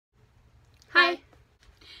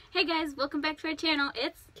Hey guys, welcome back to our channel.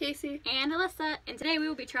 It's Casey and Alyssa, and today we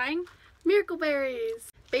will be trying miracle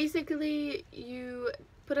berries. Basically, you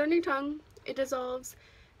put it on your tongue, it dissolves,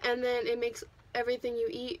 and then it makes everything you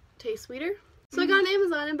eat taste sweeter. So I got on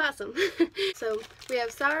Amazon and bought some. So we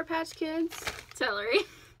have Sour Patch Kids, celery,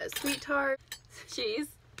 Sweet Tart, cheese,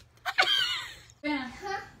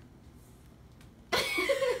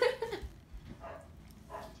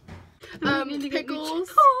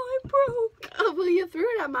 pickles. Oh, I broke. Oh, well, you threw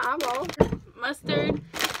it at my eyeball. Mustard,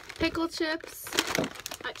 Pickle chips.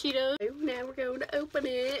 hot Cheetos. Now we're going to open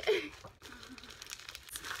it.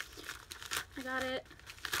 I got it.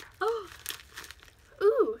 Oh,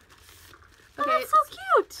 Ooh. oh, that's so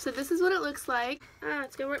cute. So this is what it looks like. Ah,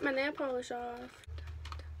 it's gonna rip my nail polish off.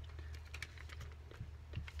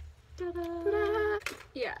 Ta-da. Ta-da.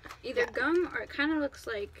 Yeah, either gum or it kind of looks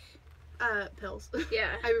like Pills. yeah,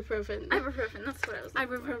 Ibuprofen. ibuprofen. That's what I was.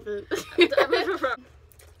 Ibuprofen. Ibuprofen.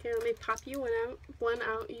 Here, let me pop you one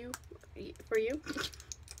out for you.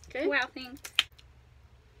 Okay. Wow, thanks.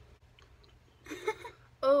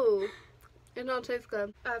 Oh, it don't taste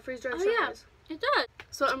good. Freeze dried strawberries. Yeah, it does.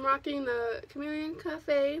 So I'm rocking the Chameleon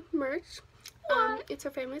Cafe merch. It's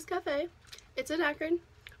her family's cafe. It's in Akron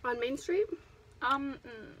on Main Street.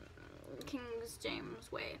 King's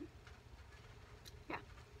James Way. Yeah.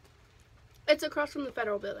 It's across from the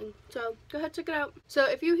Federal Building. So go ahead, check it out. So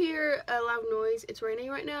if you hear a loud noise, it's raining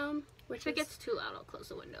right now. If it gets too loud, I'll close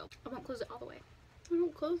the window. I won't close it all the way. I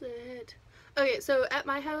don't close it. Okay, so at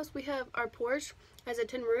my house, we have our porch has a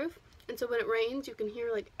tin roof. And so when it rains, you can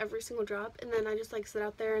hear like every single drop. And then I just like sit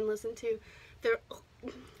out there and listen to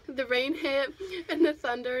the rain hit and the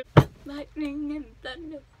thunder. Lightning and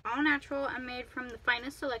thunder. All natural and made from the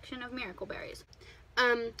finest selection of miracle berries.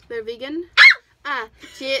 They're vegan.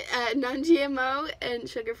 Non-GMO and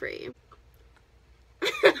sugar-free.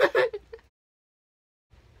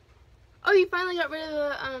 Oh, you finally got rid of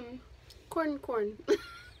the corn.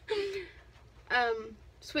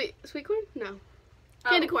 Sweet corn? No.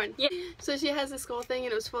 Candy corn. Yeah. So she has this whole thing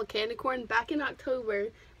and it was full of candy corn back in October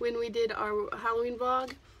when we did our Halloween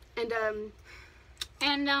vlog. And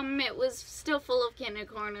it was still full of candy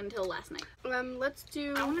corn until last night. Let's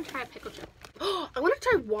do... I want to try a pickle chip. Oh, I want to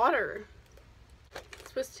try water. It's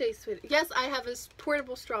supposed to taste sweet. Yes, I have a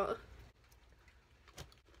portable straw.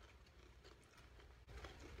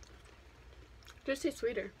 It just tastes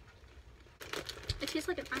sweeter. It tastes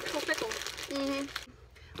like an actual pickle. Mm-hmm.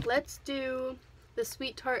 Let's do the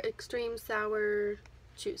Sweet Tart Extreme Sour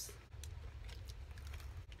Juice.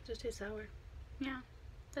 It just tastes sour. Yeah,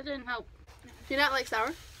 that didn't help. Do you not like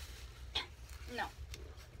sour? No.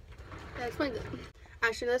 That explains it.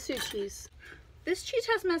 Actually, let's do cheese. This cheese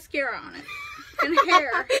has mascara on it. And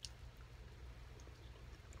hair.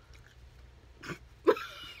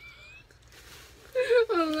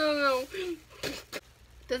 Oh, no.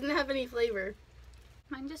 Doesn't have any flavor.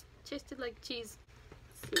 Mine just tasted like cheese.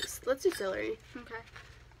 Let's do celery. Okay.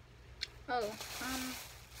 Oh,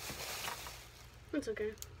 It's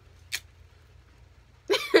okay.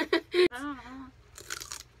 I don't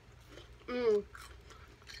know.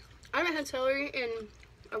 I haven't had celery in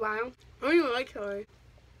a while. I don't even like celery.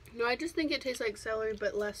 No, I just think it tastes like celery,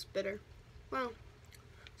 but less bitter. Well,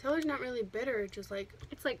 celery's not really bitter, it's just like...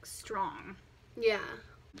 It's like strong. Yeah.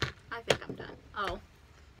 I think I'm done. Oh.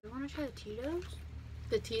 You want to try the Tito's?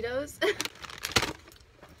 The Tito's?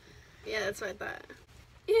 Yeah, that's what I thought.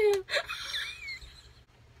 Yeah.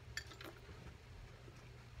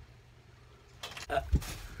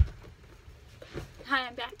 Hi,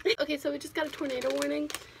 I'm back. Okay, so we just got a tornado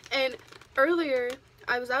warning, and earlier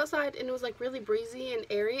I was outside and it was like really breezy and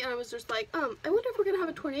airy, and I was just like, I wonder if we're gonna have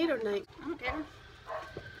a tornado tonight. I don't care.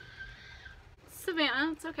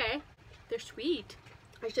 Savannah, it's okay. They're sweet.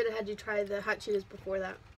 I should have had you try the hot Cheetos before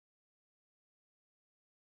that.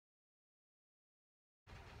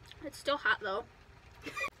 It's still hot though.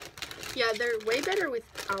 Yeah, they're way better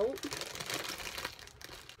without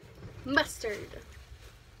mustard.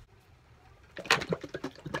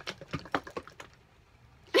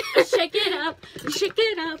 Shake it up, shake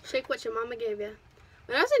it up. Shake what your mama gave you.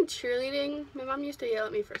 When I was in cheerleading, my mom used to yell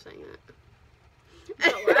at me for saying that.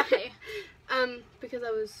 But why? Because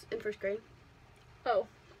I was in first grade. Oh.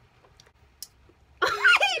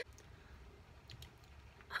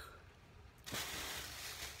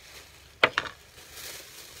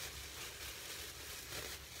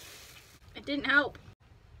 It didn't help.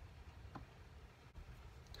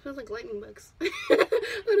 Smells like lightning bugs.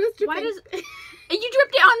 Why does... And you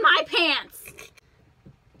dripped it on my pants!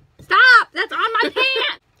 Stop! That's on my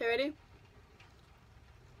pants! Okay, ready?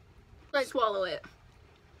 Like, swallow it.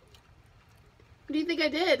 What do you think I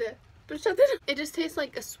did? But shut that up. It just tastes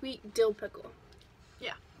like a sweet dill pickle.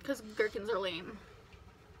 Yeah, because gherkins are lame.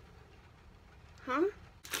 Huh?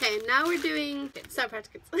 Okay, now we're doing Sour Patch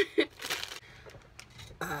Kids.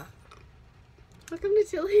 Welcome to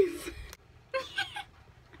Chili's.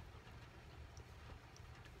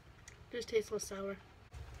 Just tastes less sour.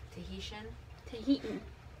 Tahitian. Tahitian.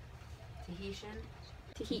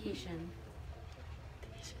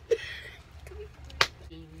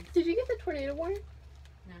 Did you get the tornado warning?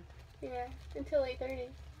 No. Yeah, until 8:30.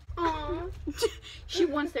 Aww. She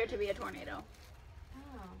wants there to be a tornado.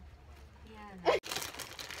 Oh. Yeah.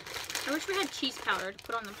 I wish we had cheese powder to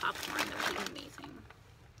put on the popcorn. That would be amazing.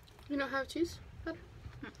 You don't have cheese powder?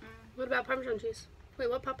 What about Parmesan cheese? Wait,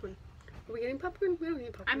 what popcorn? Are we getting popcorn? We don't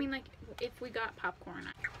need popcorn. I mean, like, if we got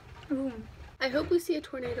popcorn. Ooh. I hope we see a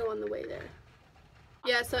tornado on the way there.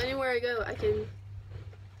 Yeah, so anywhere I go, I can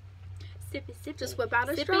Sippy, sippy. just whip out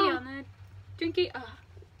a Sippy straw. on the drinky.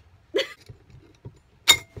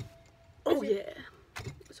 Oh yeah.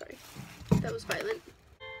 Sorry, that was violent.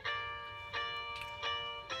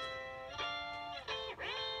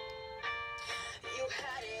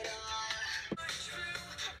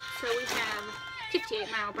 So we have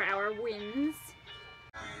 58-mile-per-hour winds.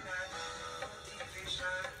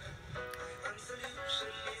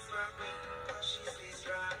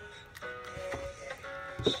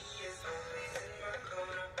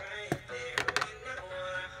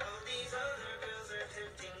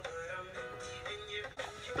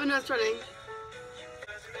 Oh no, it's running.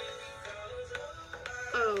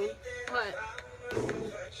 Oh. What?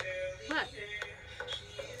 What?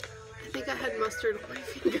 I think I had mustard on my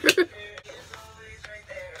finger.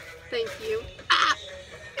 Thank you. Ah!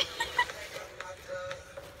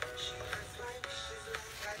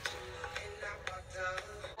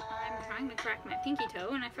 I'm trying to crack my pinky toe,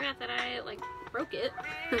 and I forgot that I, like, broke it.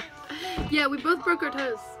 Yeah, we both broke our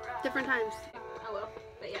toes. Different times. Oh well,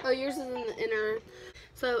 but yeah. Oh, yours is in the inner.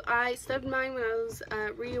 So I stubbed mine when I was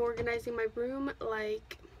reorganizing my room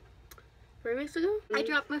like 3 weeks ago. I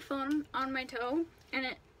dropped my phone on my toe, and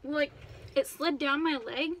it slid down my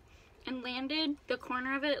leg and landed, the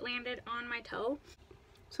corner of it landed on my toe.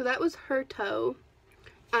 So that was her toe.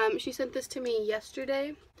 She sent this to me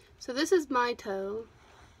yesterday. So this is my toe.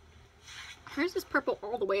 Hers is purple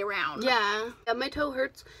all the way around. Yeah. My toe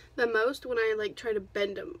hurts the most when I like try to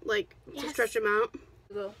bend them, like to stretch them out.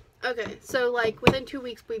 Go. Okay, so like within 2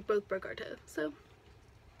 weeks we both broke our toe. So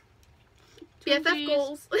BFF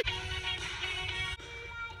goals.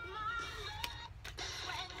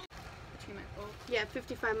 Yeah,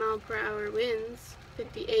 55-mile-per-hour winds.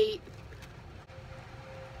 58.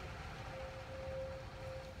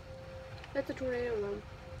 That's a tornado though.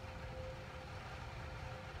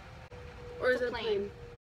 Or is it a plane?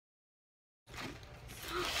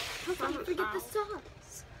 How can you forget the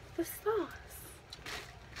sauce? The sauce.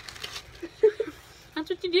 That's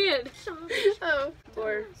what you did. Oh.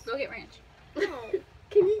 Or Go get ranch. no.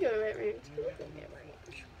 Can you go at ranch?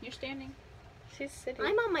 You're standing. She's sitting.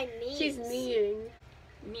 I'm on my knees. She's kneeing.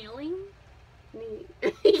 Kneeling? Knee.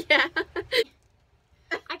 Yeah.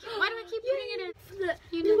 Why do I keep putting it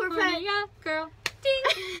in? Unicorn. Yeah, girl.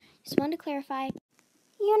 Ding. Just wanted to clarify.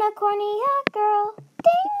 Unicornia girl.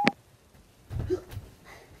 Ding.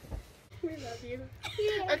 We love you.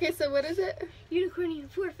 Yeah. Okay, so what is it? Unicornia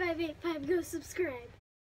 4585. Go subscribe.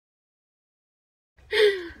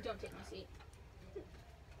 Don't take my seat.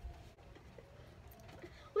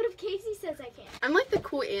 What if Casey says I can't? I'm like the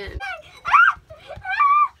cool aunt.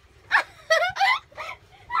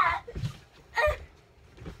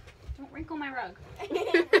 Don't wrinkle my rug.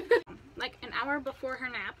 Like an hour before her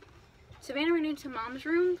nap, Savannah ran into Mom's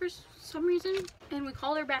room for some reason, and we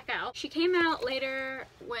called her back out. She came out later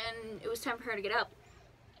when it was time for her to get up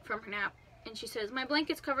from her nap, and she says, "My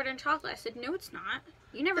blanket's covered in chocolate." I said, "No, it's not.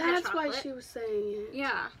 You never had That's chocolate." why she was saying it.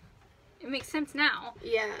 Yeah. It makes sense now.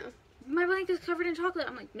 Yeah. "My blanket's covered in chocolate."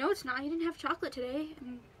 I'm like, "No, it's not. You didn't have chocolate today.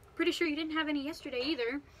 I'm pretty sure you didn't have any yesterday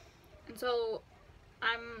either." And so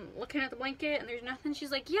I'm looking at the blanket and there's nothing.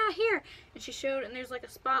 She's like, "Yeah, here." And she showed, and there's like a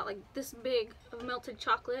spot like this big of melted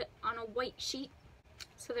chocolate on a white sheet.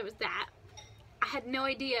 So there was that. I had no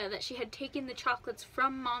idea that she had taken the chocolates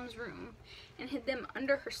from Mom's room and hid them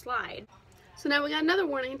under her slide. So now we got another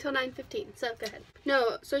warning until 9:15. So go ahead.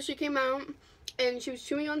 No, so she came out and she was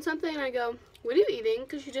chewing on something, and I go, "What are you eating?"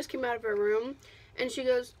 Because she just came out of her room, and she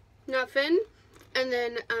goes, "Nothing." And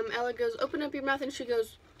then Ella goes, "Open up your mouth," and she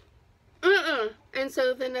goes, And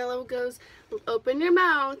so then Ella goes, "Open your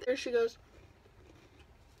mouth," and she goes,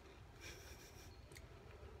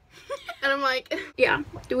 and I'm like, Yeah.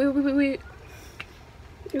 We.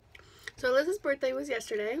 So Alyssa's birthday was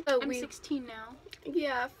yesterday. So I'm 16 now.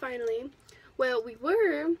 Yeah, finally. Well, we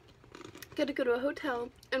were gonna go to a hotel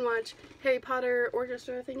and watch Harry Potter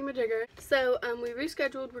orchestra thingamajigger. So we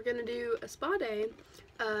rescheduled. We're gonna do a spa day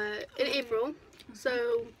in April.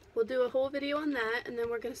 So we'll do a whole video on that, and then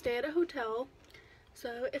we're gonna stay at a hotel.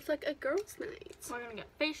 So it's like a girls' night. We're gonna get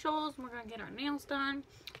facials. We're gonna get our nails done,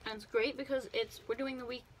 and it's great because we're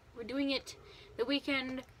doing it the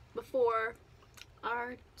weekend before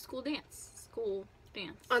our school dance.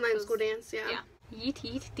 Online school dance, yeah. Yeah. Yeet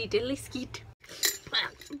yeet de diddly skeet.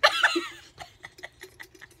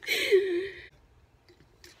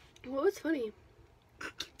 What was funny?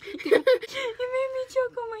 You made me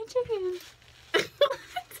choke on my chicken.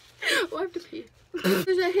 What? I have to pee.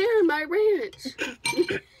 There's a hair in my ranch.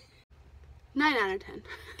 9 out of 10.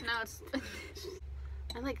 No, it's.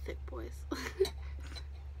 I like thick boys.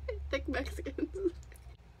 Thick Mexicans.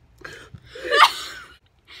 Are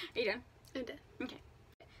you done? I'm dead. Okay.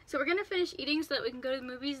 So we're gonna finish eating so that we can go to the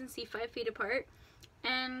movies and see 5 Feet Apart.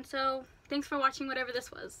 And so, thanks for watching whatever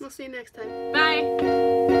this was. We'll see you next time.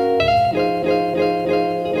 Bye!